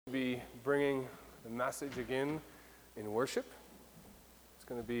Be bringing the message again in worship. It's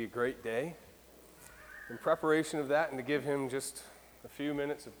going to be a great day. In preparation of that and to give him just a few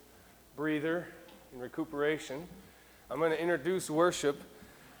minutes of breather and recuperation, I'm going to introduce worship.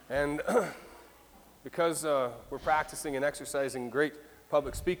 And because we're practicing and exercising great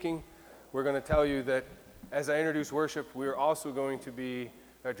public speaking, we're going to tell you that as I introduce worship, we're also going to be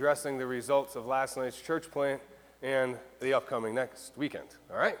addressing the results of last night's church plant and the upcoming next weekend.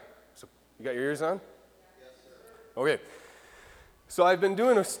 All right? So you got your ears on? Yes, sir. Okay. So I've been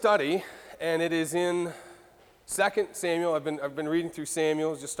doing a study, and it is in 2 Samuel. I've been reading through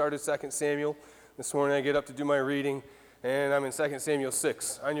Samuel. Just started 2 Samuel. This morning I get up to do my reading, and I'm in 2 Samuel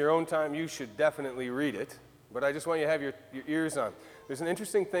 6. On your own time, you should definitely read it, but I just want you to have your ears on. There's an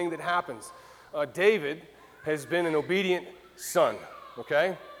interesting thing that happens. David has been an obedient son,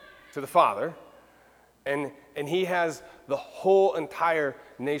 okay, to the father. And he has the whole entire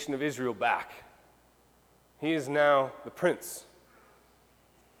nation of Israel back. He is now the prince.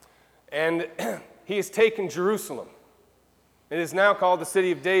 And he has taken Jerusalem. It is now called the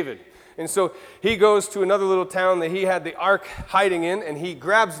city of David. And so he goes to another little town that he had the ark hiding in, and he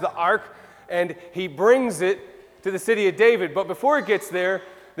grabs the ark and he brings it to the city of David. But before it gets there,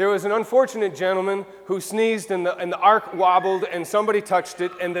 there was an unfortunate gentleman who sneezed and the ark wobbled and somebody touched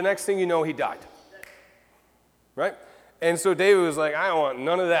it, and the next thing you know, he died. Right? And so David was like, I don't want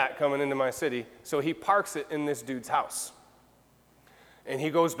none of that coming into my city. So he parks it in this dude's house. And he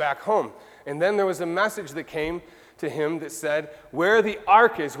goes back home. And then there was a message that came to him that said, where the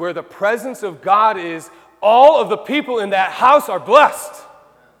ark is, where the presence of God is, all of the people in that house are blessed.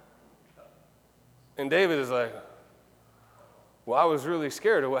 And David is like, well, I was really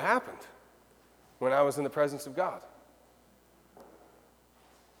scared of what happened when I was in the presence of God.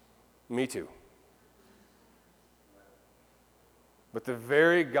 Me too. But the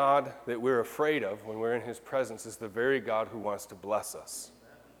very God that we're afraid of when we're in his presence is the very God who wants to bless us.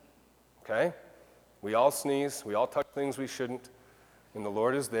 Okay? We all sneeze, we all touch things we shouldn't, and the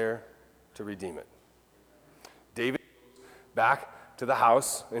Lord is there to redeem it. David goes back to the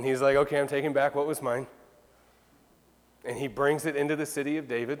house, and he's like, okay, I'm taking back what was mine. And he brings it into the city of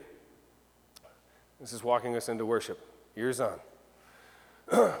David. This is walking us into worship. Ears on.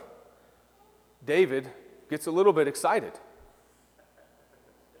 David gets a little bit excited.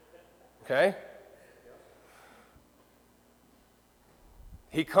 Okay?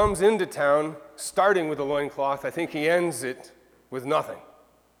 He comes into town starting with a loincloth. I think he ends it with nothing.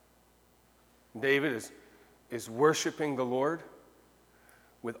 David is worshiping the Lord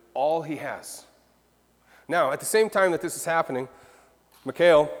with all he has. Now, at the same time that this is happening,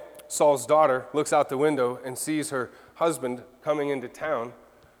 Michal, Saul's daughter, looks out the window and sees her husband coming into town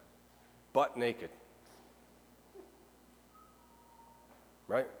butt naked.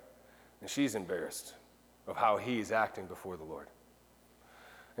 Right? And she's embarrassed of how he is acting before the Lord.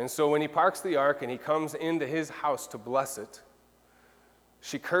 And so when he parks the ark and he comes into his house to bless it,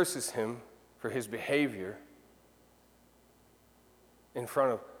 she curses him for his behavior in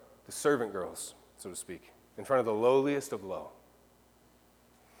front of the servant girls, so to speak, in front of the lowliest of low.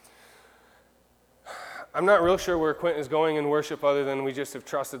 I'm not real sure where Quentin is going in worship other than we just have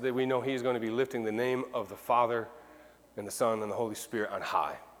trusted that we know he's going to be lifting the name of the Father and the Son and the Holy Spirit on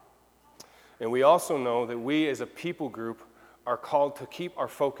high. And we also know that we as a people group are called to keep our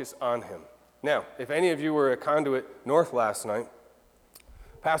focus on him. Now, if any of you were at Conduit North last night,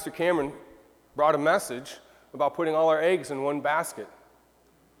 Pastor Cameron brought a message about putting all our eggs in one basket.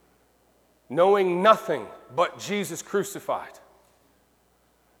 Knowing nothing but Jesus crucified.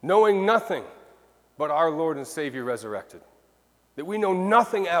 Knowing nothing but our Lord and Savior resurrected. That we know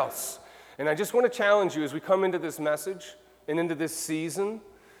nothing else. And I just want to challenge you as we come into this message and into this season,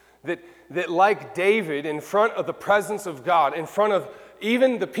 that like David, in front of the presence of God, in front of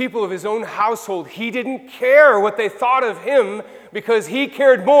even the people of his own household, he didn't care what they thought of him because he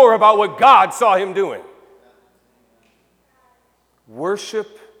cared more about what God saw him doing.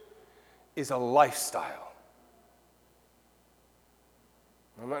 Worship is a lifestyle.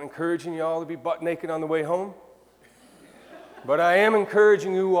 I'm not encouraging you all to be butt naked on the way home, but I am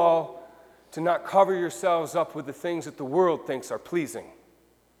encouraging you all to not cover yourselves up with the things that the world thinks are pleasing.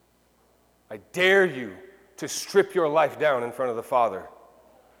 I dare you to strip your life down in front of the Father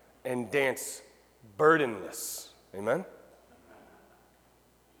and dance burdenless. Amen?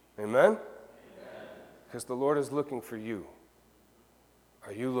 Amen? Because the Lord is looking for you.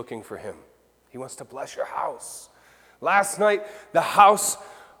 Are you looking for him? He wants to bless your house. Last night, the house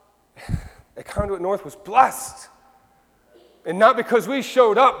at Conduit North was blessed. And not because we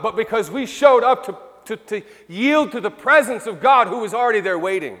showed up, but because we showed up to yield to the presence of God who was already there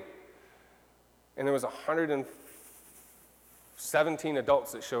waiting. And there was 117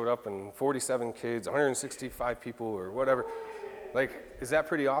 adults that showed up and 47 kids, 165 people or whatever. Like, is that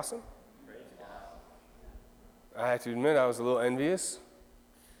pretty awesome? I have to admit I was a little envious.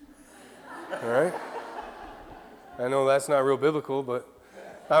 All right? I know that's not real biblical, but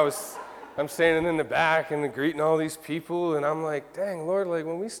I'm standing in the back and greeting all these people, and I'm like, dang, Lord, like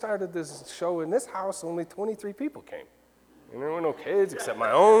when we started this show in this house, only 23 people came. And there were no kids except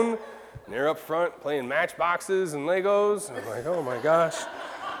my own, and they're up front playing matchboxes and Legos, and I'm like, oh my gosh,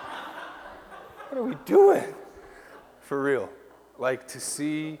 what are we doing? For real. Like to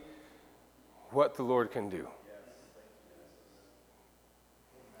see what the Lord can do.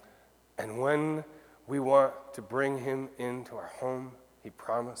 And when we want to bring him into our home, he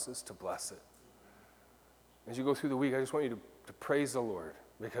promises to bless it. As you go through the week, I just want you to praise the Lord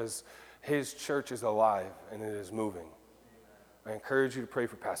because his church is alive and it is moving. I encourage you to pray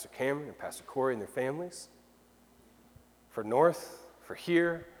for Pastor Cameron and Pastor Corey and their families, for North, for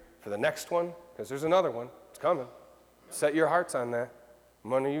here, for the next one, because there's another one. It's coming. Set your hearts on that.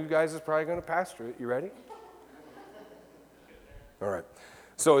 One of you guys is probably going to pastor it. You ready? All right.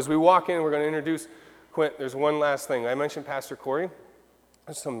 So as we walk in, we're going to introduce Quint. There's one last thing. I mentioned Pastor Corey.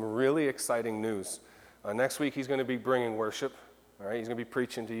 There's some really exciting news. Next week, he's going to be bringing worship. All right, he's going to be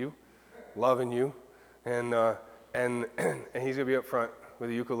preaching to you, loving you, and he's going to be up front with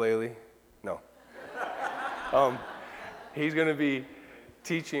a ukulele. No. He's going to be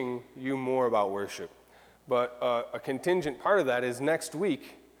teaching you more about worship. But a contingent part of that is next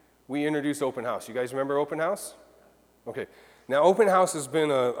week, we introduce Open House. You guys remember Open House? Okay. Now, Open House has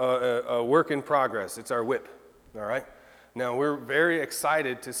been a work in progress. It's our whip, all right? Now, we're very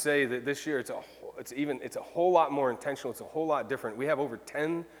excited to say that this year it's a whole lot more intentional. It's a whole lot different. We have over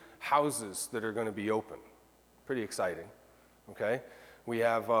 10 houses that are going to be open. Pretty exciting, okay? We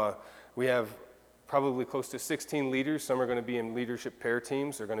have probably close to 16 leaders. Some are going to be in leadership pair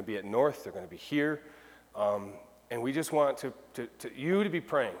teams. They're going to be at North. They're going to be here. And we just want you to be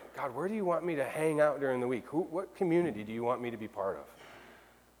praying, God, where do you want me to hang out during the week? What community do you want me to be part of?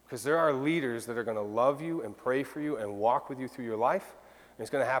 Because there are leaders that are going to love you and pray for you and walk with you through your life, and it's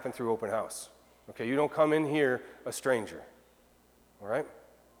going to happen through Open House. Okay, you don't come in here a stranger, all right?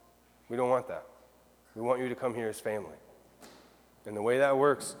 We don't want that. We want you to come here as family. And the way that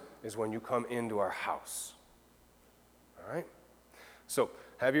works is when you come into our house, all right? So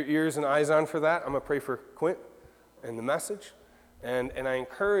have your ears and eyes on for that. I'm going to pray for Quint and the message. And I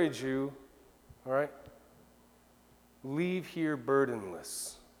encourage you, all right, leave here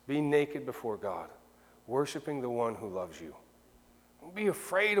burdenless. Be naked before God, worshiping the one who loves you. Don't be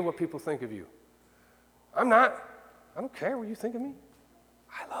afraid of what people think of you. I'm not. I don't care what you think of me.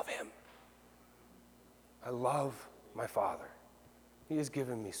 I love him. I love my Father. He has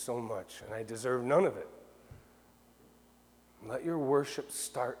given me so much, and I deserve none of it. Let your worship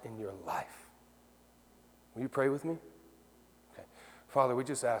start in your life. Will you pray with me? Okay. Father, we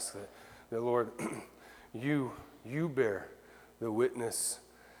just ask that Lord, you bear the witness.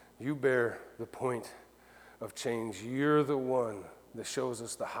 You bear the point of change. You're the one that shows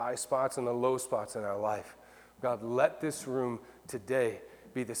us the high spots and the low spots in our life. God, let this room today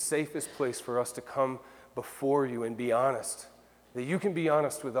be the safest place for us to come before you and be honest. That you can be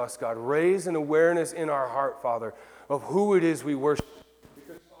honest with us, God. Raise an awareness in our heart, Father, of who it is we worship.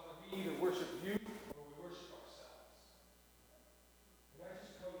 Because, Father, we either worship you or we worship ourselves. And I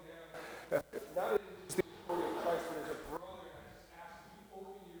just come down, not as the glory of Christ, but as a brother, and I just ask that you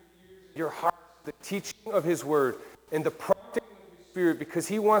open your ears and your heart to the teaching of his word and the prompting of his Spirit, because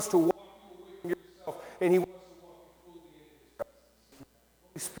he wants to walk you away from yourself, and he wants to walk you fully into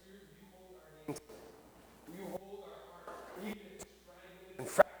his presence. Holy Spirit, you hold our hand today. You hold our heart, even if it's fragmented and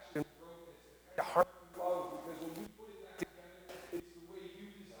fractured and broken. It's the heart we love, because when we put it back together, it's the way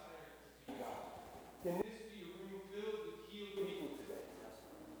you desire it to be, God. Can this be a room filled with healed people today?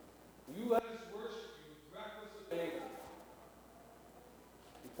 You let us worship you with reckless abandon.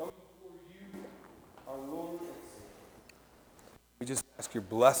 We come before you, our Lord and Savior. We just ask your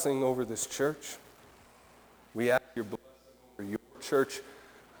blessing over this church. We ask your blessing over your church,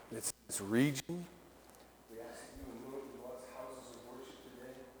 this region. We ask that you anoint and bless houses of worship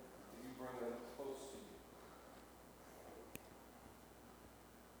today, that you bring them close to you.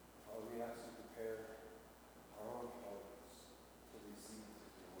 Father, we ask you to prepare our own hearts to receive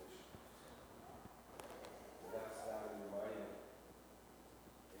your worship. We ask that in your mighty name.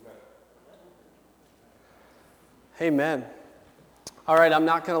 Amen. Amen. All right, I'm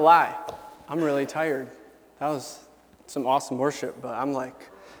not going to lie. I'm really tired. That was some awesome worship, but I'm like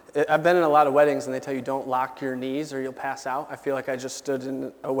I've been in a lot of weddings and they tell you don't lock your knees or you'll pass out. I feel like I just stood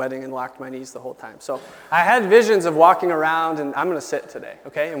in a wedding and locked my knees the whole time. So I had visions of walking around, and I'm going to sit today,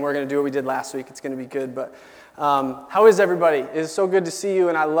 okay? And we're going to do what we did last week. It's going to be good. But how is everybody? It is so good to see you,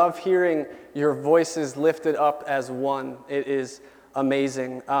 and I love hearing your voices lifted up as one. It is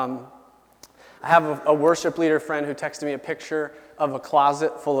amazing. I have a worship leader friend who texted me a picture of a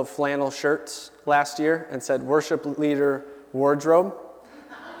closet full of flannel shirts last year and said, worship leader wardrobe.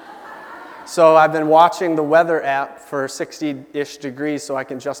 So I've been watching the weather app for 60-ish degrees so I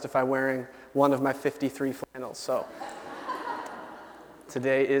can justify wearing one of my 53 flannels. So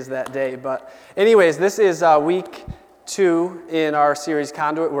today is that day. But anyways, this is week 2 in our series,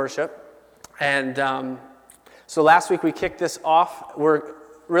 Conduit Worship. And so last week we kicked this off.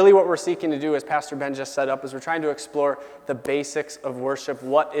 Really what we're seeking to do, as Pastor Ben just set up, is we're trying to explore the basics of worship.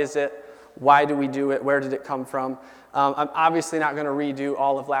 What is it? Why do we do it? Where did it come from? I'm obviously not going to redo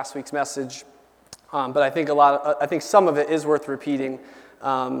all of last week's message, but I think some of it is worth repeating,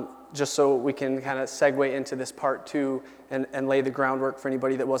 just so we can kind of segue into this part 2 and lay the groundwork for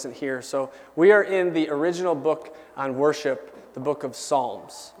anybody that wasn't here. So we are in the original book on worship, the book of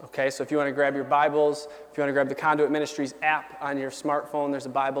Psalms. Okay, so if you want to grab your Bibles, if you want to grab the Conduit Ministries app on your smartphone, there's a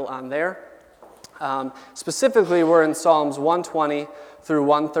Bible on there. Specifically, we're in Psalms 120 through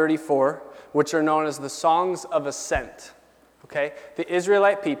 134, which are known as the Songs of Ascent. Okay, the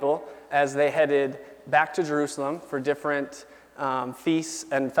Israelite people, as they headed back to Jerusalem for different feasts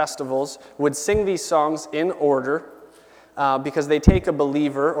and festivals, would sing these songs in order because they take a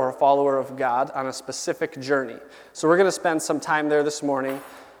believer or a follower of God on a specific journey. So we're going to spend some time there this morning.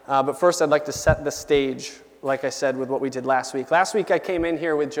 But first, I'd like to set the stage, like I said, with what we did last week. Last week, I came in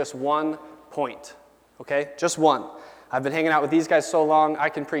here with just one point. Okay, just one. I've been hanging out with these guys so long, I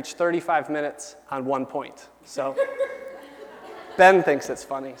can preach 35 minutes on one point. So Ben thinks it's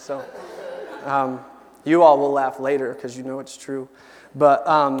funny. So you all will laugh later because you know it's true. But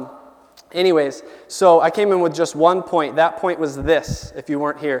anyways, so I came in with just one point. That point was this, if you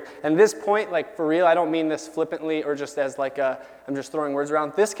weren't here. And this point, like for real, I don't mean this flippantly or just as like I'm just throwing words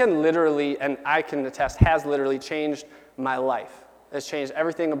around. This can literally, and I can attest, has literally changed my life. It's changed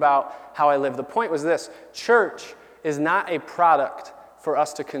everything about how I live. The point was this: church is not a product for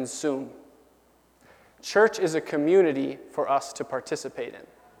us to consume. Church is a community for us to participate in.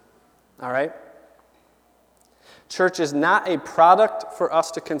 All right? Church is not a product for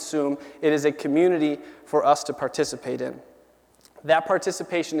us to consume. It is a community for us to participate in. That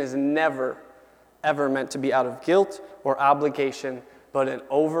participation is never, ever meant to be out of guilt or obligation, but an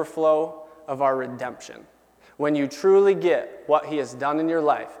overflow of our redemption. When you truly get what he has done in your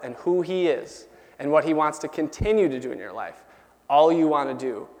life and who he is and what he wants to continue to do in your life, all you want to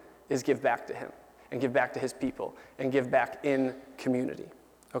do is give back to him and give back to his people and give back in community.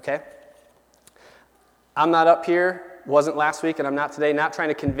 Okay? I'm not up here, wasn't last week, and I'm not today, not trying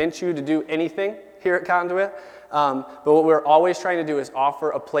to convince you to do anything here at Conduit. But what we're always trying to do is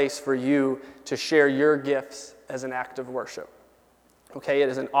offer a place for you to share your gifts as an act of worship. Okay? It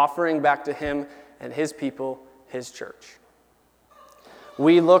is an offering back to him and his people, his church.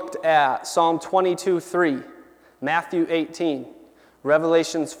 We looked at Psalm 22:3, Matthew 18,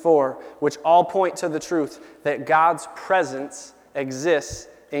 Revelations 4, which all point to the truth that God's presence exists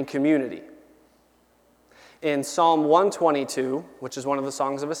in community. In Psalm 122, which is one of the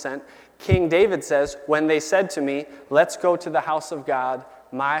Songs of Ascent, King David says, "When they said to me, 'Let's go to the house of God,'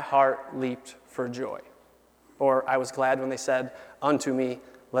 my heart leaped for joy." Or, "I was glad when they said unto me,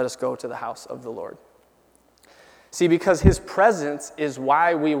 'Let us go to the house of the Lord.'" See, because his presence is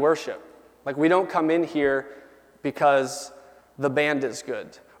why we worship. Like, we don't come in here because the band is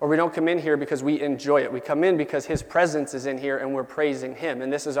good, or we don't come in here because we enjoy it. We come in because his presence is in here and we're praising him.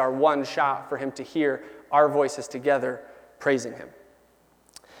 And this is our one shot for him to hear our voices together praising him.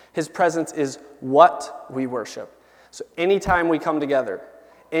 His presence is what we worship. So anytime we come together,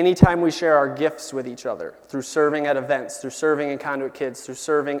 anytime we share our gifts with each other, through serving at events, through serving in Conduit Kids, through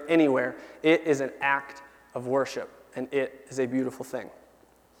serving anywhere, it is an act of worship, and it is a beautiful thing.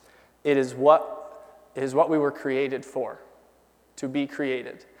 It is what we were created for, to be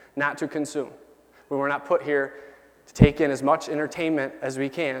created, not to consume. We were not put here to take in as much entertainment as we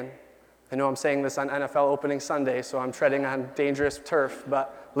can. I know I'm saying this on NFL opening Sunday, so I'm treading on dangerous turf,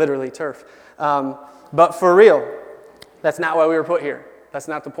 but literally turf. But for real, that's not why we were put here. That's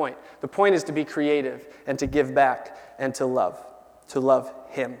not the point. The point is to be creative and to give back and to love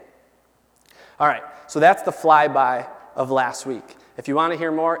him. All right, so that's the flyby of last week. If you want to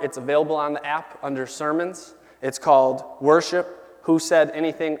hear more, it's available on the app under Sermons. It's called Worship, Who Said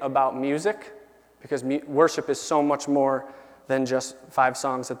Anything About Music? Because worship is so much more than just 5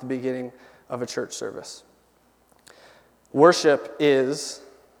 songs at the beginning of a church service. Worship is,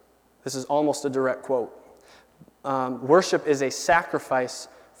 this is almost a direct quote, worship is a sacrifice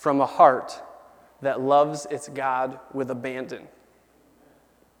from a heart that loves its God with abandon.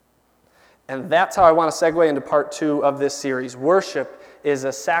 And that's how I want to segue into part 2 of this series. Worship is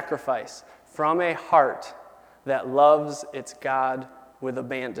a sacrifice from a heart that loves its God with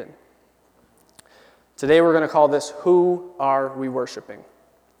abandon. Today we're going to call this, Who Are We Worshiping?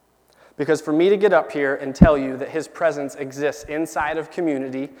 Because for me to get up here and tell you that his presence exists inside of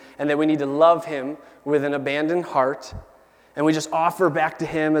community and that we need to love him with an abandoned heart and we just offer back to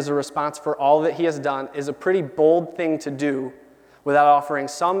him as a response for all that he has done is a pretty bold thing to do without offering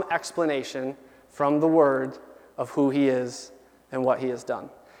some explanation from the Word of who he is and what he has done.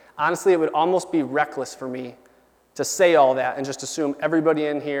 Honestly, it would almost be reckless for me to say all that and just assume everybody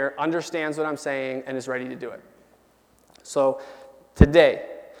in here understands what I'm saying and is ready to do it. So today,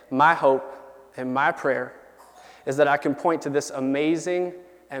 my hope and my prayer is that I can point to this amazing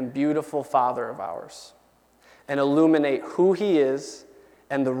and beautiful Father of ours and illuminate who he is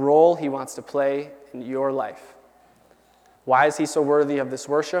and the role he wants to play in your life. Why is he so worthy of this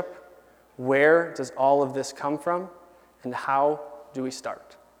worship? Where does all of this come from? And how do we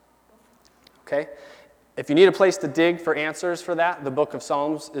start? Okay? If you need a place to dig for answers for that, the book of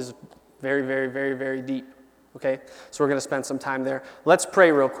Psalms is very, very, very, very deep. Okay? So we're going to spend some time there. Let's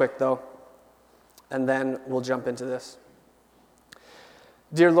pray real quick, though, and then we'll jump into this.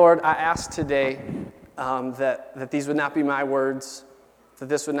 Dear Lord, I ask today that these would not be my words, that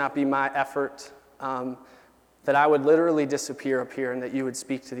this would not be my effort, that I would literally disappear up here and that you would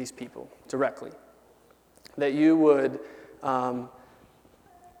speak to these people directly. That you would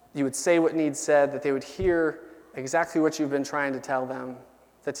say what needs said, that they would hear exactly what you've been trying to tell them,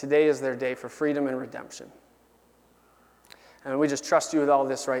 that today is their day for freedom and redemption. And we just trust you with all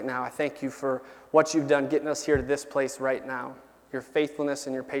this right now. I thank you for what you've done getting us here to this place right now, your faithfulness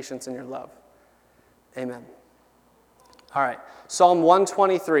and your patience and your love. Amen. All right, Psalm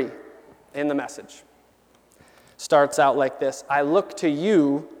 123 in the Message starts out like this. I look to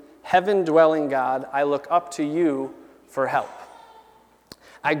you, heaven-dwelling God. I look up to you for help.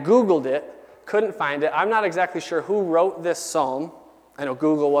 I Googled it, couldn't find it. I'm not exactly sure who wrote this psalm. I know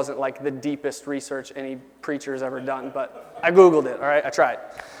Google wasn't like the deepest research any preacher's ever done, but I Googled it, all right? I tried.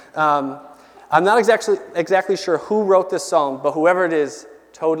 I'm not exactly sure who wrote this psalm, but whoever it is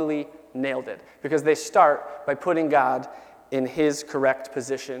totally nailed it because they start by putting God in his correct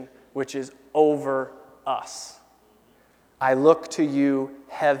position, which is over us. I look to you,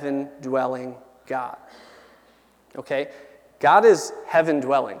 heaven-dwelling God. Okay? God is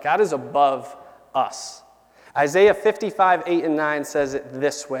heaven-dwelling. God is above us. Isaiah 55, 8 and 9 says it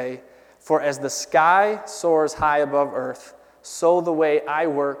this way, for as the sky soars high above earth, so the way I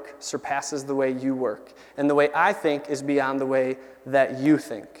work surpasses the way you work, and the way I think is beyond the way that you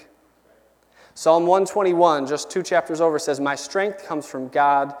think. Psalm 121, just 2 chapters over, says, my strength comes from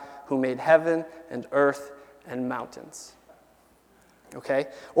God who made heaven and earth and mountains. Okay?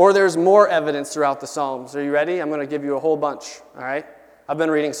 Or there's more evidence throughout the Psalms. Are you ready? I'm going to give you a whole bunch, all right? I've been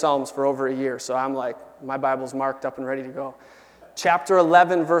reading Psalms for over a year, so I'm like, my Bible's marked up and ready to go. Chapter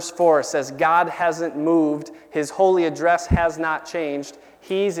 11, verse 4 says, God hasn't moved. His holy address has not changed.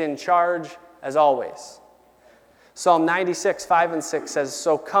 He's in charge as always. Psalm 96, 5 and 6 says,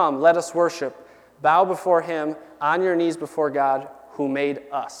 so come, let us worship. Bow before him on your knees before God who made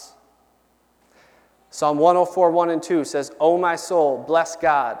us. Psalm 104, 1 and 2 says, O my soul, bless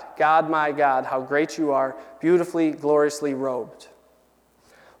God, God my God, how great you are, beautifully, gloriously robed.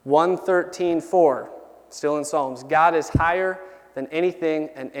 113, 4, still in Psalms, God is higher than anything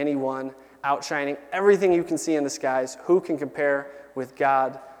and anyone, outshining everything you can see in the skies. Who can compare with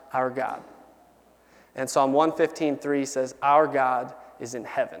God, our God? And Psalm 115, 3 says, our God is in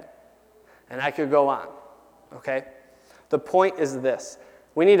heaven. And I could go on, okay? The point is this.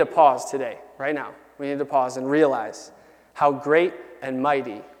 We need to pause today, right now. We need to pause and realize how great and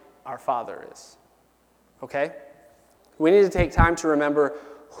mighty our Father is. Okay? We need to take time to remember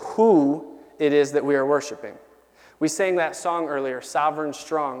who it is that we are worshiping. We sang that song earlier, Sovereign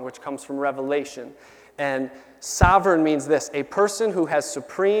Strong, which comes from Revelation. And sovereign means this, a person who has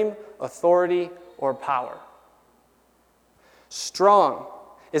supreme authority or power. Strong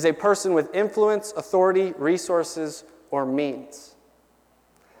is a person with influence, authority, resources, or means.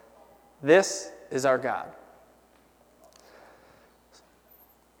 This is our God.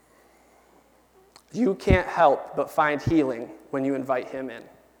 You can't help but find healing when you invite him in.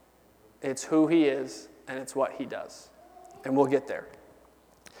 It's who he is, and it's what he does. And we'll get there.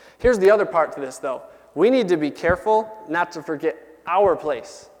 Here's the other part to this, though. we need to be careful not to forget our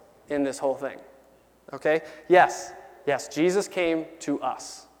place in this whole thing. Okay? Yes, Jesus came to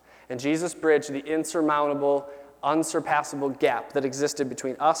us. And Jesus bridged the insurmountable, unsurpassable gap that existed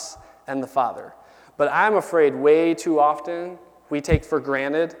between us and the Father. But I'm afraid way too often we take for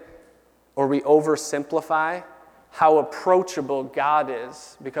granted or we oversimplify how approachable God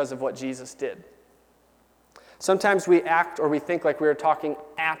is because of what Jesus did. Sometimes we act or we think like we're talking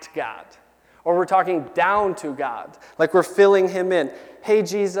at God, or we're talking down to God, like we're filling him in. Hey,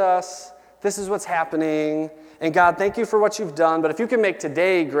 Jesus, this is what's happening, and God, thank you for what you've done, but if you can make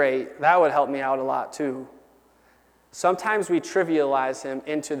today great, that would help me out a lot too. Sometimes we trivialize him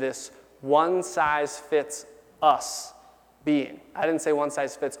into this one-size-fits-us being. I didn't say one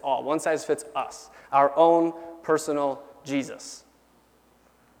size fits all. One size fits us, our own personal Jesus.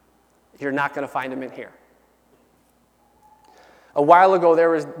 You're not going to find him in here. A while ago,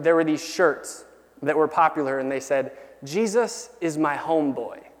 there were these shirts that were popular, and they said, Jesus is my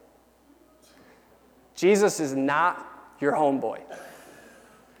homeboy. Jesus is not your homeboy.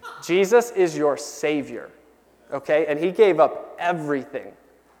 Jesus is your Savior, okay? And he gave up everything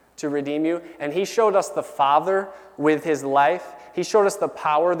to redeem you, and he showed us the Father with his life. He showed us the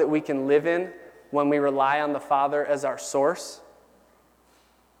power that we can live in when we rely on the Father as our source.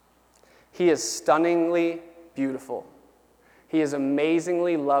 He is stunningly beautiful. He is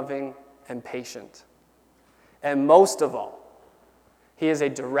amazingly loving and patient. And most of all, he is a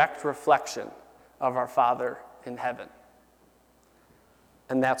direct reflection of our Father in heaven.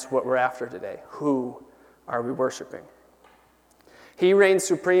 And that's what we're after today. Who are we worshiping? He reigns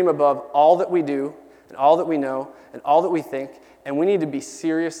supreme above all that we do and all that we know and all that we think, and we need to be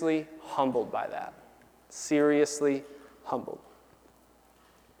seriously humbled by that. Seriously humbled.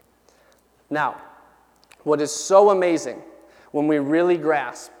 Now, what is so amazing when we really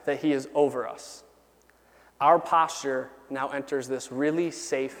grasp that he is over us, our posture now enters this really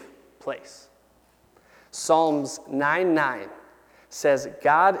safe place. Psalms 9:9 says,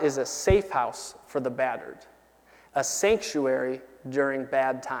 God is a safe house for the battered, a sanctuary during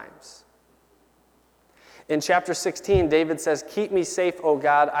bad times. In chapter 16, David says, keep me safe, O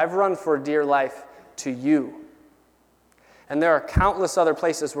God. I've run for dear life to you. And there are countless other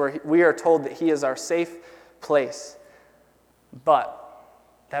places where we are told that he is our safe place. But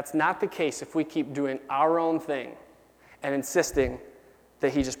that's not the case if we keep doing our own thing and insisting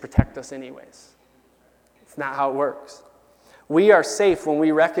that he just protect us anyways. It's not how it works. We are safe when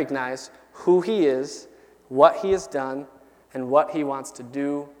we recognize who he is, what he has done, and what he wants to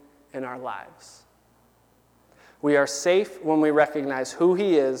do in our lives. We are safe when we recognize who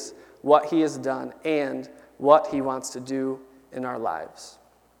he is, what he has done, and what he wants to do in our lives.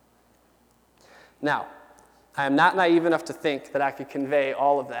 Now, I am not naive enough to think that I could convey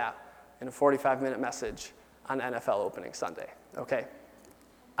all of that in a 45-minute message on NFL opening Sunday, okay?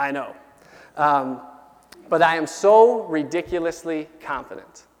 I know. But I am so ridiculously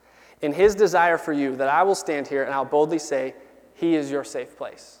confident in his desire for you that I will stand here and I'll boldly say, he is your safe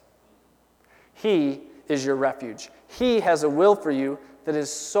place. He is your refuge. He has a will for you that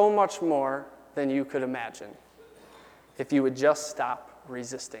is so much more than you could imagine if you would just stop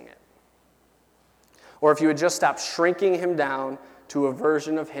resisting it. Or if you would just stop shrinking him down to a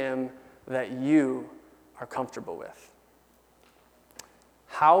version of him that you are comfortable with.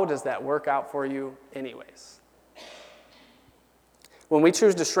 How does that work out for you anyways? When we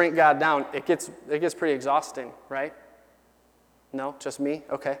choose to shrink God down, it gets pretty exhausting, right? No, just me?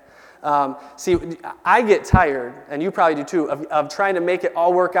 Okay. See, I get tired, and you probably do too, of trying to make it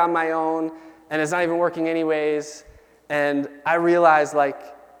all work on my own, and it's not even working anyways. And I realize,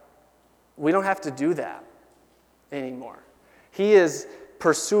 we don't have to do that anymore. He is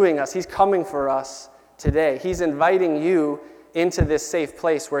pursuing us. He's coming for us today. He's inviting you into this safe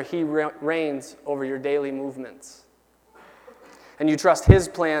place where he reigns over your daily movements. And you trust his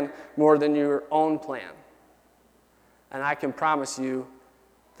plan more than your own plan. And I can promise you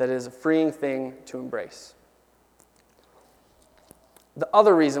that it is a freeing thing to embrace. The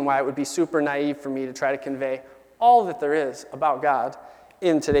other reason why it would be super naive for me to try to convey all that there is about God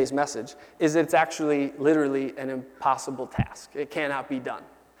in today's message is it's actually literally an impossible task. It cannot be done.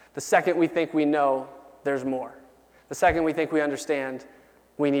 The second we think we know, there's more. The second we think we understand,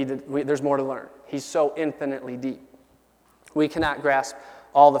 there's more to learn. He's so infinitely deep. We cannot grasp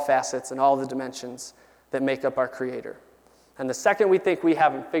all the facets and all the dimensions that make up our Creator. And the second we think we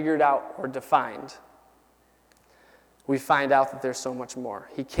haven't figured out or defined, we find out that there's so much more.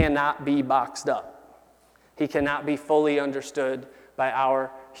 He cannot be boxed up. He cannot be fully understood by our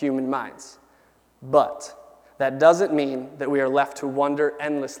human minds. But that doesn't mean that we are left to wonder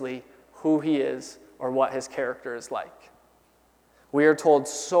endlessly who he is or what his character is like. We are told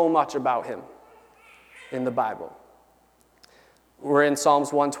so much about him in the Bible. We're in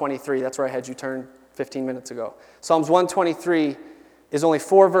Psalms 123. That's where I had you turn 15 minutes ago. Psalms 123 is only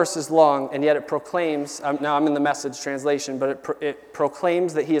 4 verses long, and yet it proclaims, now I'm in the Message translation, but it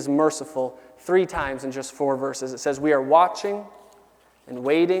proclaims that he is merciful 3 times in just 4 verses. It says, we are watching and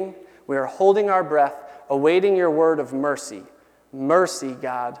waiting. We are holding our breath, awaiting your word of mercy. Mercy,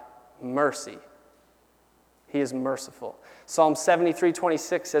 God, mercy. He is merciful. Psalm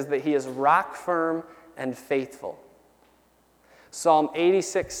 73:26 says that he is rock firm and faithful. Psalm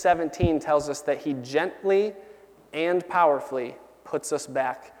 86:17 tells us that he gently and powerfully puts us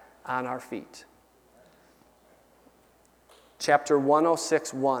back on our feet. Chapter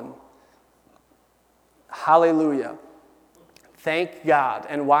 106:1. Hallelujah. Thank God.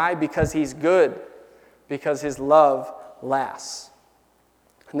 And why? Because he's good. Because his love lasts.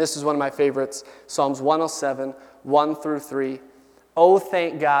 And this is one of my favorites, Psalms 107, 1 through 3. Oh,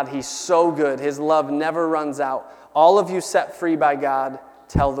 thank God, he's so good. His love never runs out. All of you set free by God,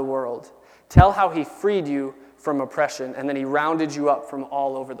 tell the world. Tell how he freed you from oppression, and then he rounded you up from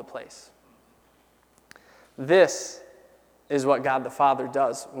all over the place. This is what God the Father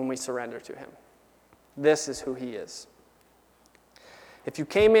does when we surrender to him. This is who he is. If you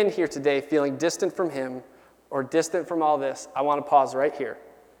came in here today feeling distant from him or distant from all this, I want to pause right here.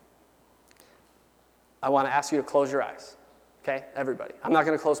 I want to ask you to close your eyes, okay, everybody. I'm not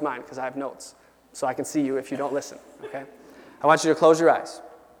going to close mine because I have notes, so I can see you if you don't listen, okay? I want you to close your eyes.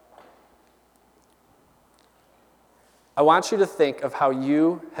 I want you to think of how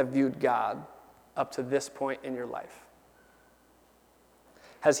you have viewed God up to this point in your life.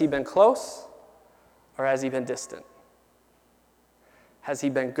 Has he been close or has he been distant? Has he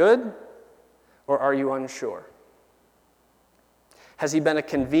been good or are you unsure? Has he been a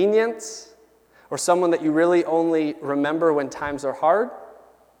convenience or someone that you really only remember when times are hard?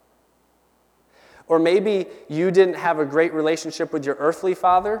 Or maybe you didn't have a great relationship with your earthly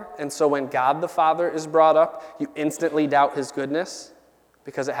father, and so when God the Father is brought up, you instantly doubt his goodness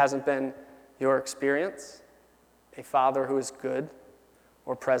because it hasn't been your experience. A father who is good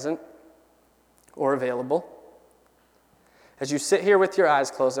or present or available. As you sit here with your eyes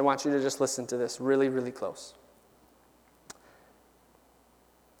closed, I want you to just listen to this really, really close.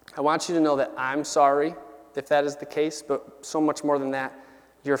 I want you to know that I'm sorry if that is the case, but so much more than that,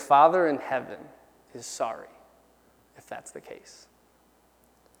 your Father in heaven is sorry if that's the case.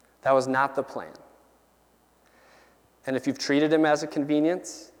 That was not the plan. And if you've treated him as a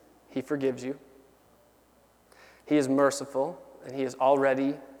convenience, he forgives you. He is merciful, and he has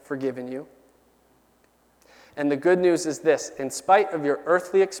already forgiven you. And the good news is this: in spite of your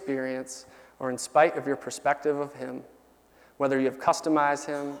earthly experience or in spite of your perspective of him, whether you have customized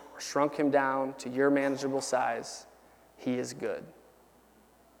him or shrunk him down to your manageable size, he is good.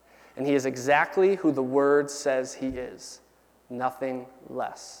 And he is exactly who the Word says he is, nothing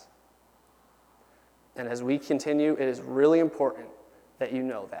less. And as we continue, it is really important that you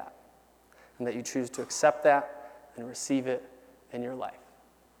know that and that you choose to accept that and receive it in your life.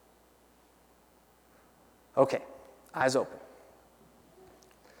 Okay, eyes open.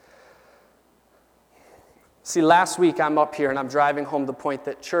 See, last week I'm up here and I'm driving home the point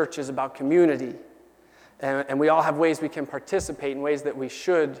that church is about community. And we all have ways we can participate in ways that we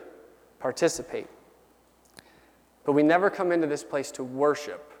should participate. But we never come into this place to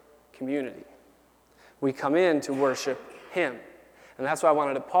worship community. We come in to worship him. And that's why I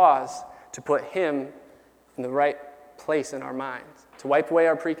wanted to pause to put him in the right place in our minds, to wipe away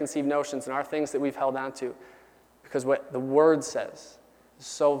our preconceived notions and our things that we've held on to, because what the Word says is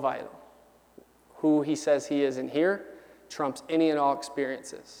so vital. Who he says he is in here trumps any and all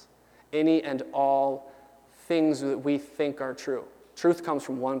experiences, any and all things that we think are true. Truth comes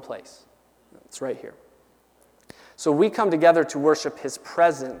from one place. It's right here. So we come together to worship his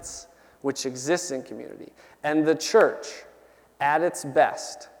presence, which exists in community. And the church, at its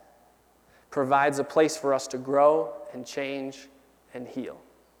best, provides a place for us to grow and change and heal.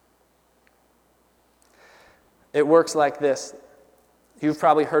 It works like this. You've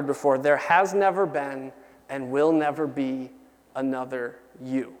probably heard before, there has never been and will never be another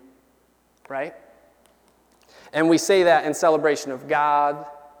you, right? And we say that in celebration of God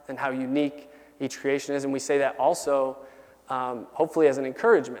and how unique each creation is, and we say that also, hopefully as an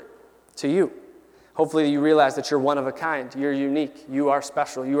encouragement to you. Hopefully you realize that you're one of a kind, you're unique, you are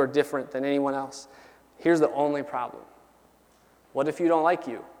special, you are different than anyone else. Here's the only problem. What if you don't like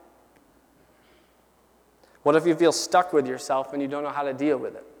you? What if you feel stuck with yourself and you don't know how to deal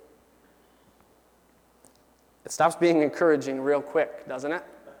with it? It stops being encouraging real quick, doesn't it?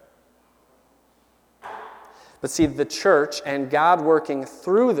 But see, the church and God working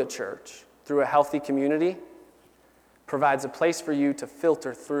through the church, through a healthy community, provides a place for you to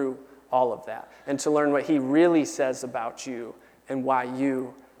filter through all of that and to learn what he really says about you and why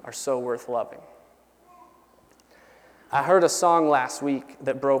you are so worth loving. I heard a song last week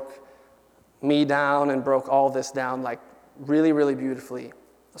that broke me down and broke all this down like really, really beautifully.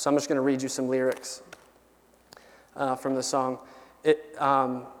 So I'm just going to read you some lyrics from the song.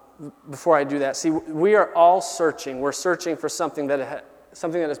 Before I do that, see, we are all searching. We're searching for something that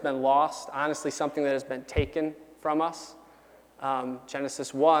has been lost, honestly, something that has been taken from us.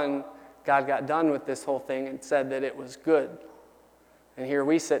 Genesis 1, God got done with this whole thing and said that it was good. And here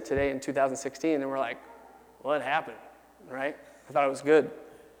we sit today in 2016 and we're like, what happened, right? I thought it was good.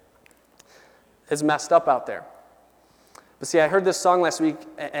 It's messed up out there. But see, I heard this song last week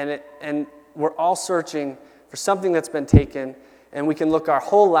and we're all searching for something that's been taken, and we can look our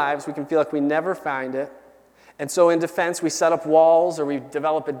whole lives, we can feel like we never find it. And so in defense, we set up walls or we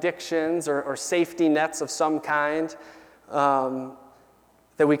develop addictions or safety nets of some kind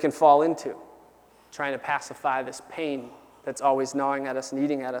that we can fall into, trying to pacify this pain that's always gnawing at us and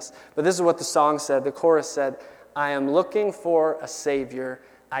eating at us. But this is what the song said. The chorus said, I am looking for a Savior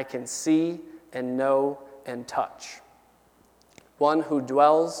I can see and know and touch, one who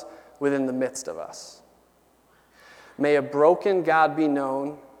dwells within the midst of us. May a broken God be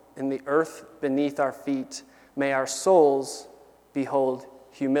known in the earth beneath our feet. May our souls behold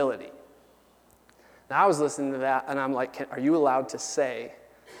humility. Now I was listening to that and I'm like, are you allowed to say,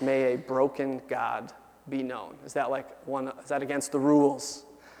 may a broken God be known? Is that against the rules?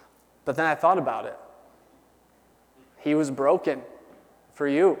 But then I thought about it. He was broken for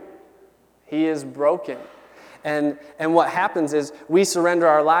you. He is broken. And what happens is we surrender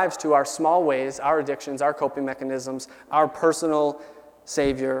our lives to our small ways, our addictions, our coping mechanisms, our personal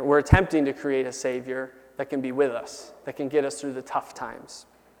Savior. We're attempting to create a Savior that can be with us, that can get us through the tough times,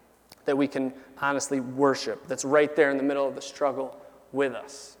 that we can honestly worship, that's right there in the middle of the struggle with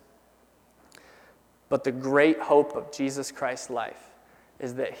us. But the great hope of Jesus Christ's life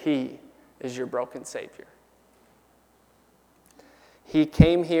is that he is your broken Savior. He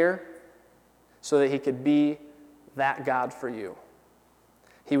came here so that he could be that God for you.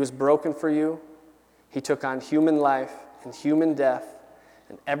 He was broken for you. He took on human life and human death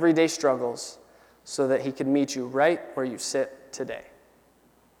and everyday struggles so that he could meet you right where you sit today.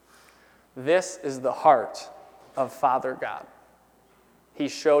 This is the heart of Father God. He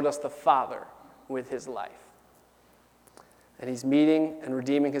showed us the Father with his life. And he's meeting and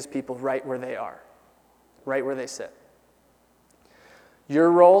redeeming his people right where they are, right where they sit.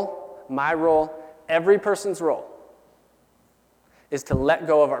 Your role, my role, every person's role is to let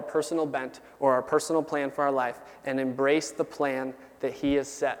go of our personal bent or our personal plan for our life and embrace the plan that he has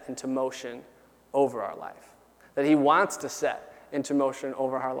set into motion over our life, that he wants to set into motion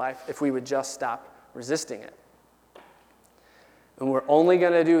over our life if we would just stop resisting it. And we're only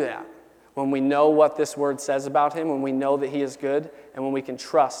going to do that when we know what this word says about him, when we know that he is good, and when we can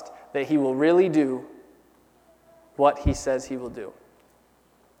trust that he will really do what he says he will do.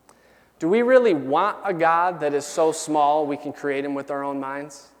 Do we really want a God that is so small we can create him with our own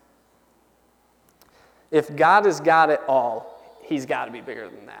minds? If God is God at all, he's got to be bigger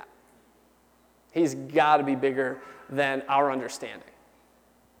than that. He's got to be bigger than our understanding,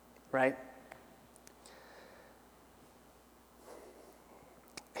 right?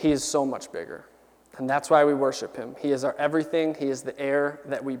 He is so much bigger, and that's why we worship him. He is our everything. He is the air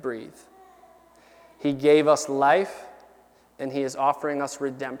that we breathe. He gave us life, and he is offering us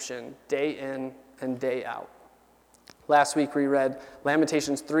redemption day in and day out. Last week we read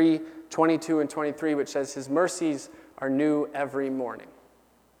Lamentations 3:22 and 23, which says, his mercies are new every morning.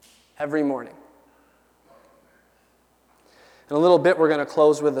 Every morning. In a little bit, we're going to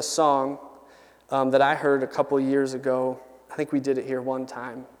close with a song that I heard a couple years ago. I think we did it here one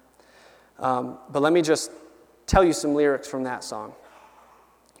time. But let me just tell you some lyrics from that song,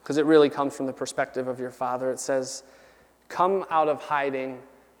 because it really comes from the perspective of your Father. It says, come out of hiding,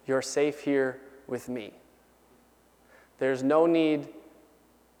 you're safe here with me. There's no need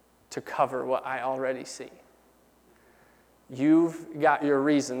to cover what I already see. You've got your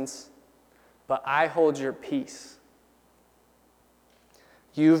reasons, but I hold your peace.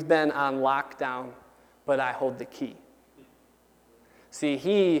 You've been on lockdown, but I hold the key. See,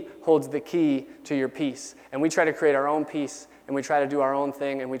 he holds the key to your peace, and we try to create our own peace, and we try to do our own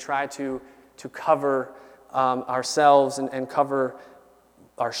thing, and we try to cover ourselves and cover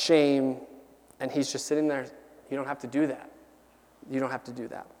our shame, and he's just sitting there. You don't have to do that. You don't have to do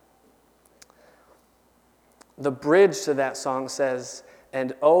that. The bridge to that song says,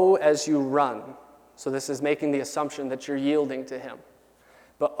 and oh, as you run, So this is making the assumption that you're yielding to him.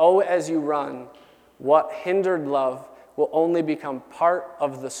 But oh, as you run, what hindered love will only become part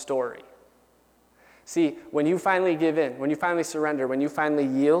of the story. See, when you finally give in, when you finally surrender, when you finally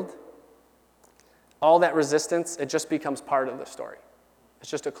yield, all that resistance, it just becomes part of the story. It's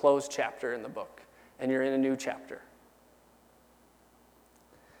just a closed chapter in the book, and you're in a new chapter.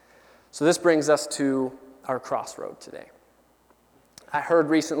 So this brings us to our crossroad today. I heard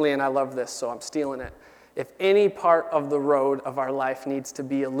recently, and I love this, so I'm stealing it. If any part of the road of our life needs to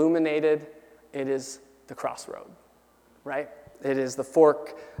be illuminated, it is the crossroad, right? It is the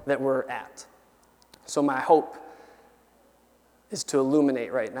fork that we're at. So my hope is to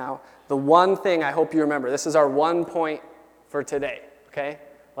illuminate right now. The one thing I hope you remember, this is our 1 point for today, okay?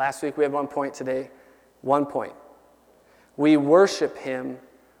 Last week we had 1 point, today 1 point. We worship him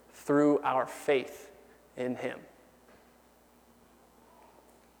through our faith in him.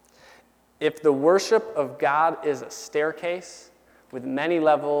 If the worship of God is a staircase with many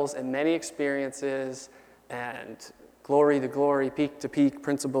levels and many experiences and glory to glory, peak to peak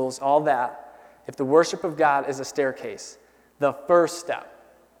principles, all that, if the worship of God is a staircase, the first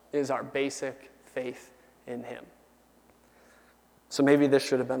step is our basic faith in him. So maybe this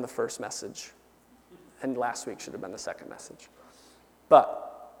should have been the first message, and last week should have been the second message.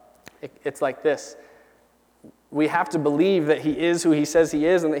 But it's like this. We have to believe that he is who he says he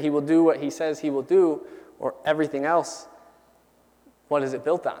is and that he will do what he says he will do, or everything else, what is it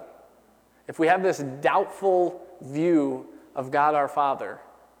built on? If we have this doubtful view of God our Father,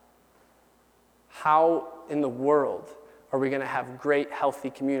 how in the world are we going to have great, healthy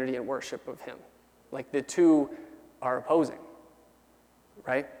community and worship of him? Like the two are opposing,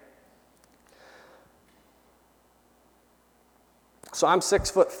 right? So I'm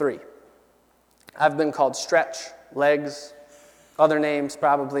 6'3". I've been called Stretch, Legs, other names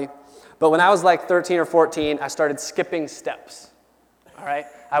probably. But when I was like 13 or 14, I started skipping steps, all right?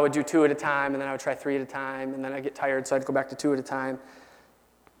 I would do 2 at a time, and then I would try 3 at a time, and then I'd get tired, so I'd go back to 2 at a time.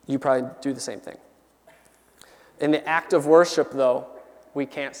 You probably do the same thing. In the act of worship, though, we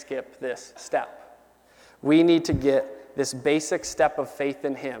can't skip this step. We need to get this basic step of faith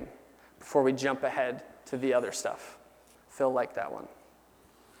in him before we jump ahead to the other stuff. Phil liked that one.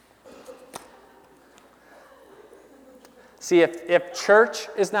 See, if church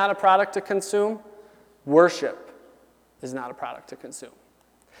is not a product to consume, worship is not a product to consume.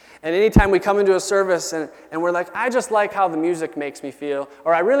 And anytime we come into a service and we're like, I just like how the music makes me feel,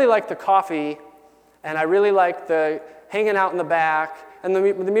 or I really like the coffee, and I really like the hanging out in the back, and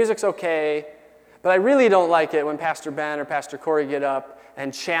the music's okay, but I really don't like it when Pastor Ben or Pastor Corey get up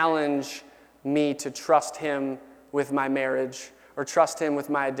and challenge me to trust him with my marriage, or trust him with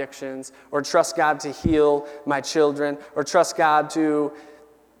my addictions, or trust God to heal my children, or trust God to,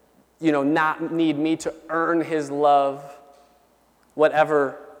 not need me to earn his love,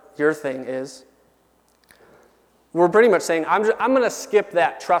 whatever your thing is. We're pretty much saying, I'm going to skip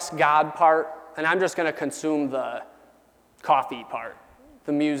that trust God part, and I'm just going to consume the coffee part,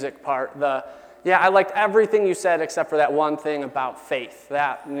 the music part, I liked everything you said except for that one thing about faith.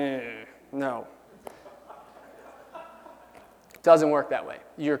 No. Doesn't work that way.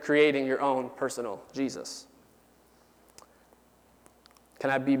 You're creating your own personal Jesus.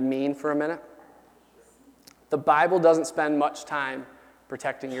 Can I be mean for a minute? The Bible doesn't spend much time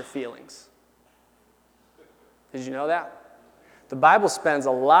protecting your feelings. Did you know that? The Bible spends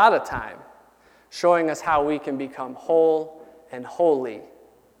a lot of time showing us how we can become whole and holy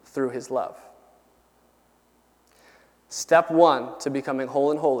through his love. Step 1 to becoming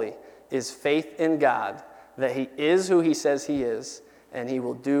whole and holy is faith in God, that he is who he says he is, and he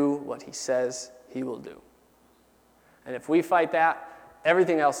will do what he says he will do. And if we fight that,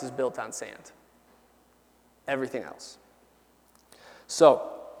 everything else is built on sand. Everything else.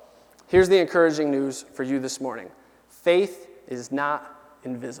 So, here's the encouraging news for you this morning. Faith is not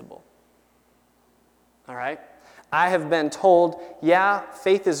invisible. All right? I have been told,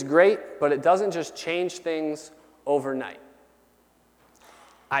 faith is great, but it doesn't just change things overnight.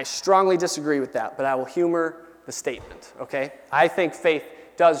 I strongly disagree with that, but I will humor the statement, okay? I think faith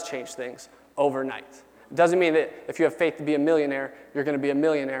does change things overnight. It doesn't mean that if you have faith to be a millionaire, you're going to be a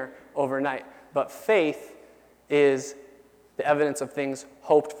millionaire overnight. But faith is the evidence of things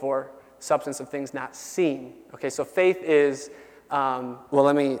hoped for, substance of things not seen. Okay, so faith is,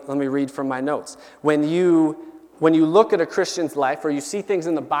 let me read from my notes. When you look at a Christian's life, or you see things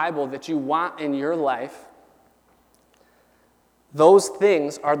in the Bible that you want in your life, those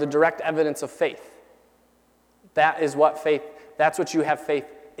things are the direct evidence of faith. That's what you have faith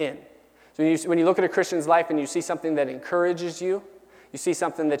in. So when you look at a Christian's life and you see something that encourages you, you see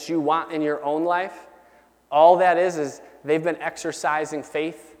something that you want in your own life, All that is they've been exercising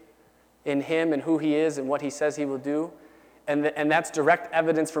faith in him and who he is and what he says he will do. And that's direct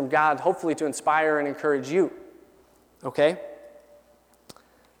evidence from God, hopefully to inspire and encourage you. Okay?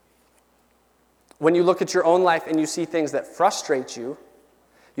 When you look at your own life and you see things that frustrate you,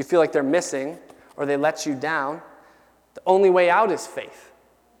 you feel like they're missing or they let you down, the only way out is faith.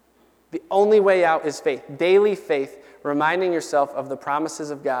 The only way out is faith. Daily faith, reminding yourself of the promises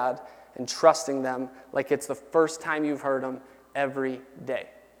of God and trusting them like it's the first time you've heard them every day.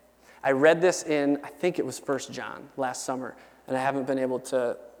 I read this in, I think it was 1 John last summer, and I haven't been able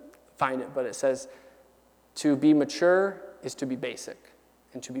to find it, but it says, to be mature is to be basic,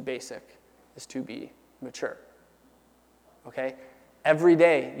 and to be basic is to be mature. Okay? Every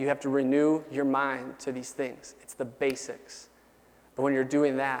day you have to renew your mind to these things. It's the basics. But when you're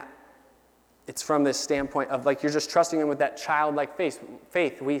doing that, it's from this standpoint of like you're just trusting him with that childlike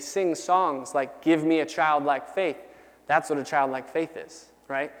faith. We sing songs like, give me a childlike faith. That's what a childlike faith is,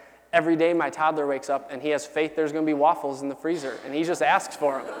 right? Every day my toddler wakes up and he has faith there's going to be waffles in the freezer, and he just asks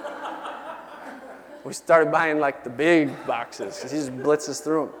for them. We started buying like the big boxes because he just blitzes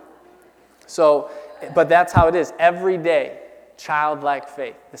through them. So, but that's how it is. Every day, childlike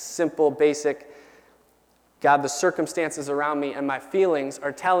faith, the simple, basic, God, the circumstances around me and my feelings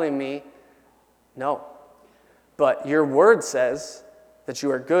are telling me, no. But your word says that you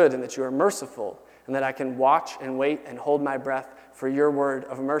are good and that you are merciful and that I can watch and wait and hold my breath for your word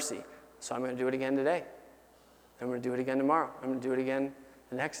of mercy. So I'm going to do it again today. I'm going to do it again tomorrow. I'm going to do it again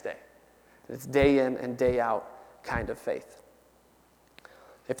the next day. It's day in and day out kind of faith.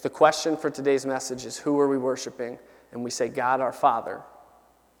 If the question for today's message is who are we worshiping, and we say God our Father,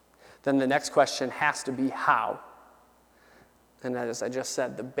 then the next question has to be how. And as I just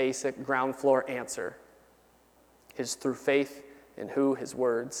said, the basic ground floor answer is through faith in who his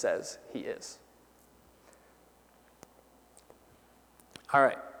word says he is. All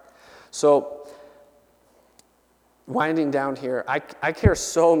right, so winding down here, I care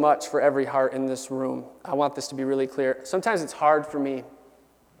so much for every heart in this room. I want this to be really clear. Sometimes it's hard for me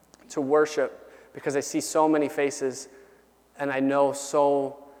to worship because I see so many faces and I know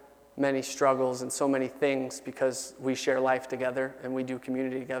so many struggles and so many things because we share life together and we do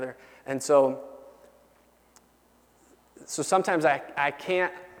community together. And so sometimes I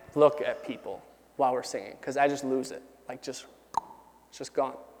can't look at people while we're singing because I just lose it, like it's just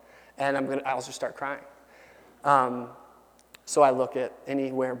gone. And I'll just start crying. So I look at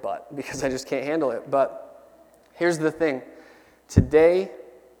anywhere but because I just can't handle it. But here's the thing. Today,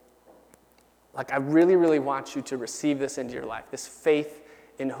 I really, really want you to receive this into your life, this faith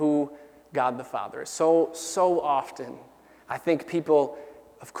in who God the Father is. So often, I think people,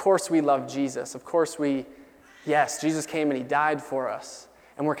 of course we love Jesus. Of course yes, Jesus came and he died for us.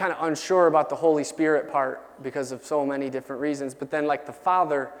 And we're kind of unsure about the Holy Spirit part because of so many different reasons. But then like the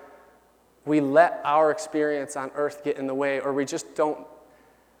Father, we let our experience on earth get in the way, or we don't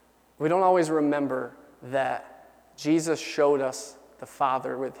always remember that Jesus showed us the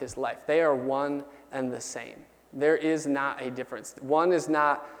Father with his life. They are one and the same. There is not a difference. One is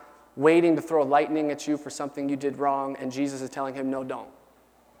not waiting to throw lightning at you for something you did wrong, and Jesus is telling him, no, don't.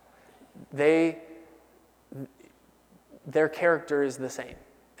 Their character is the same.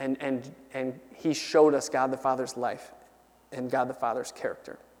 And he showed us God the Father's life and God the Father's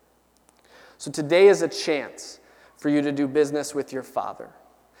character. So today is a chance for you to do business with your Father.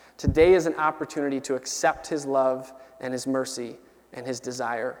 Today is an opportunity to accept his love and his mercy and his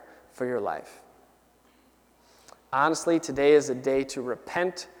desire for your life. Honestly, today is a day to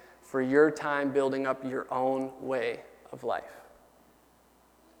repent for your time building up your own way of life.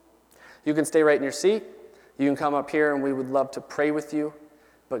 You can stay right in your seat. You can come up here and we would love to pray with you,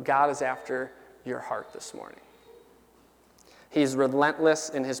 but God is after your heart this morning. He's relentless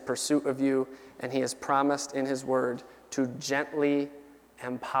in his pursuit of you, and he has promised in his word to gently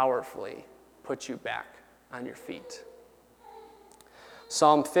and powerfully put you back on your feet.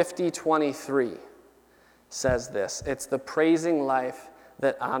 Psalm 50:23 says this, it's the praising life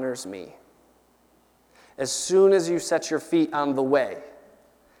that honors me. As soon as you set your feet on the way,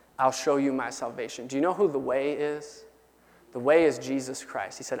 I'll show you my salvation. Do you know who the way is? The way is Jesus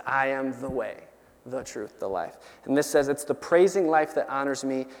Christ. He said, I am the way, the truth, the life. And this says, it's the praising life that honors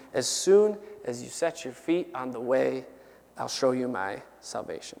me. As soon as you set your feet on the way, I'll show you my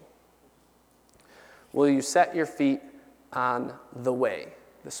salvation. Will you set your feet on the way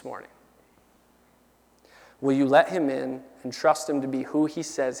this morning? Will you let him in and trust him to be who he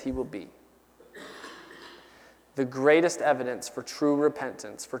says he will be? The greatest evidence for true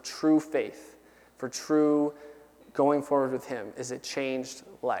repentance, for true faith, for true going forward with him is a changed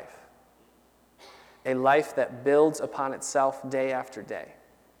life. a life that builds upon itself day after day.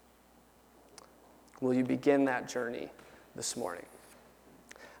 Will you begin that journey this morning?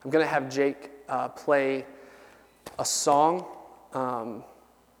 I'm going to have Jake play a song,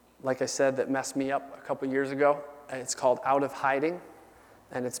 like I said, that messed me up a couple years ago. And it's called Out of Hiding,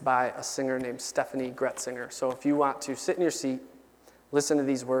 and it's by a singer named Stephanie Gretzinger. So if you want to sit in your seat, listen to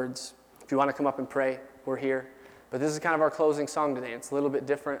these words. If you want to come up and pray, we're here. But this is kind of our closing song today. It's a little bit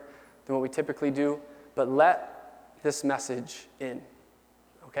different than what we typically do, but let this message in,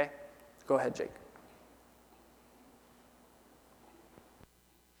 okay? Go ahead, Jake.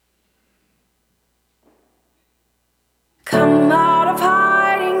 Come out of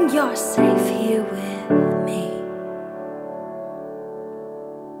hiding, you're safe here with me.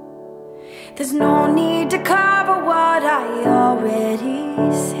 There's no need to cover what I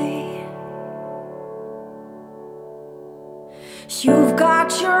already see. You've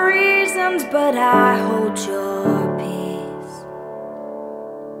got your reasons, but I hold your peace.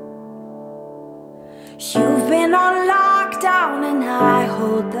 You've been on lockdown and I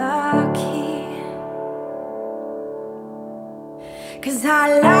hold the key. 'Cause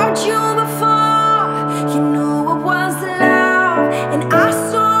I loved you before you knew what was love, and I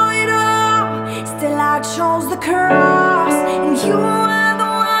saw it all. Still I chose the cross, and you were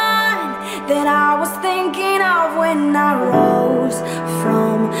the one that I was thinking of when I rose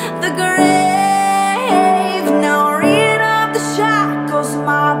from the grave. Now rid of the shackles,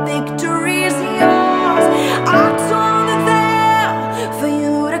 my victory is yours. I tore the veil for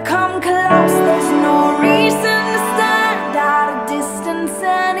you to come close. There's no reason to stand out of distance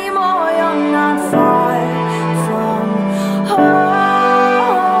anymore. You're not far from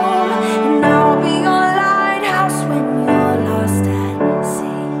home, and I'll be your lighthouse when you're lost at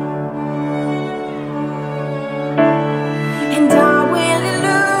sea. And I will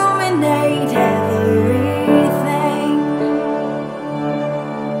illuminate everything.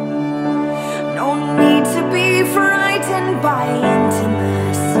 No need to be frightened by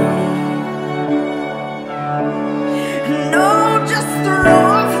intimacy. No, just throw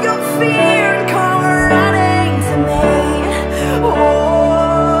off your fear and come running to me. Oh,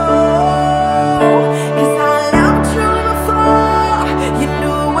 'cause I loved you before you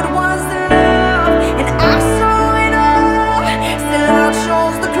knew what was love, and I saw it all. Still I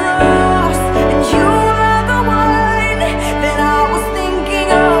chose the cross, and you were the one that I was thinking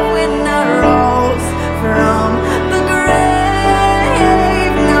of when I rose from the grave.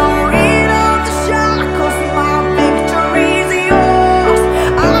 Now rid of the shackles, my victory's yours.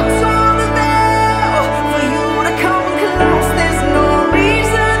 I tore the veil for you to come close. There's no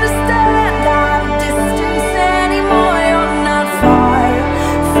reason to stand out of distance anymore. You're not far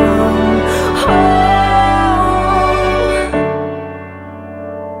from home.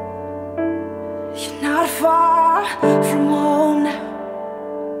 You're not far from home now.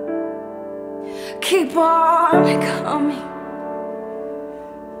 Keep on coming.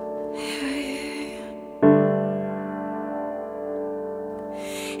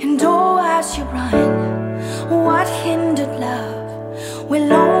 And oh, as you run, what hindered love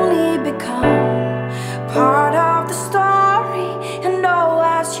will only become part of the story. And oh,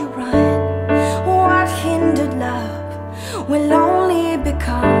 as you run, what hindered love will only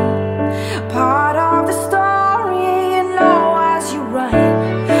become part of the story. And oh, as you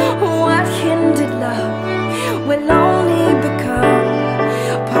run, what hindered love will only become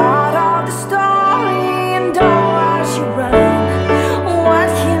part of the story. And oh, as you run, what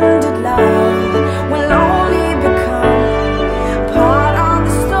hindered love will only become part of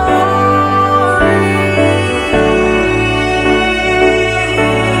the story.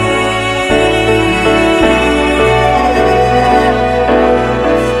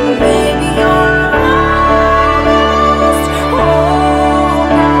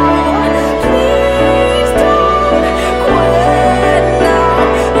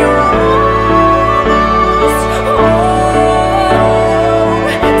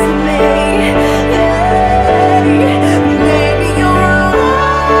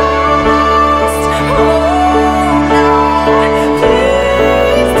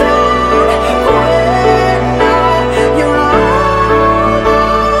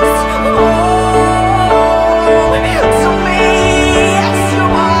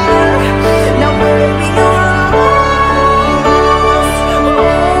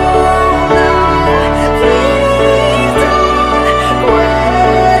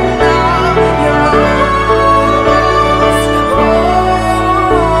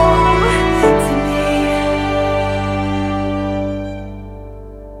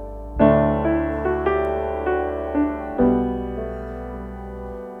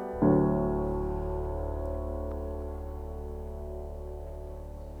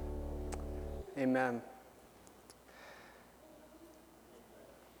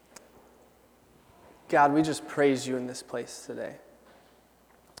 God, we just praise you in this place today.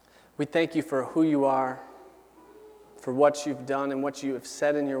 We thank you for who you are, for what you've done and what you have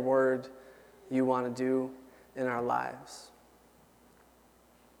said in your word you want to do in our lives.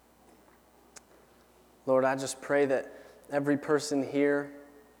 Lord, I just pray that every person here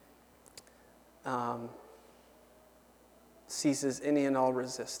ceases any and all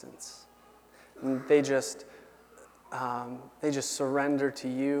resistance. And they just surrender to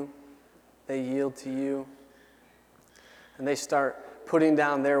you. They yield to you. And they start putting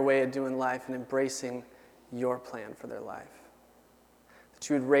down their way of doing life and embracing your plan for their life. That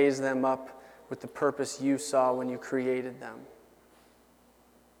you would raise them up with the purpose you saw when you created them.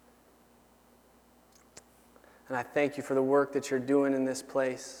 And I thank you for the work that you're doing in this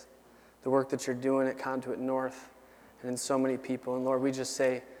place, the work that you're doing at Conduit North and in so many people. And Lord, we just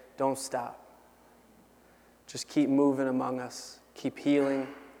say, don't stop. Just keep moving among us. Keep healing.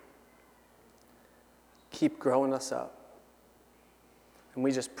 Keep growing us up. And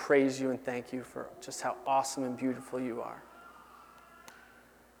we just praise you and thank you for just how awesome and beautiful you are.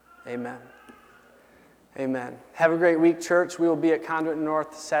 Amen. Amen. Have a great week, church. We will be at Conduit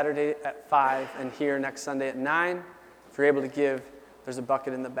North Saturday at 5 and here next Sunday at 9. If you're able to give, there's a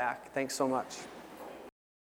bucket in the back. Thanks so much.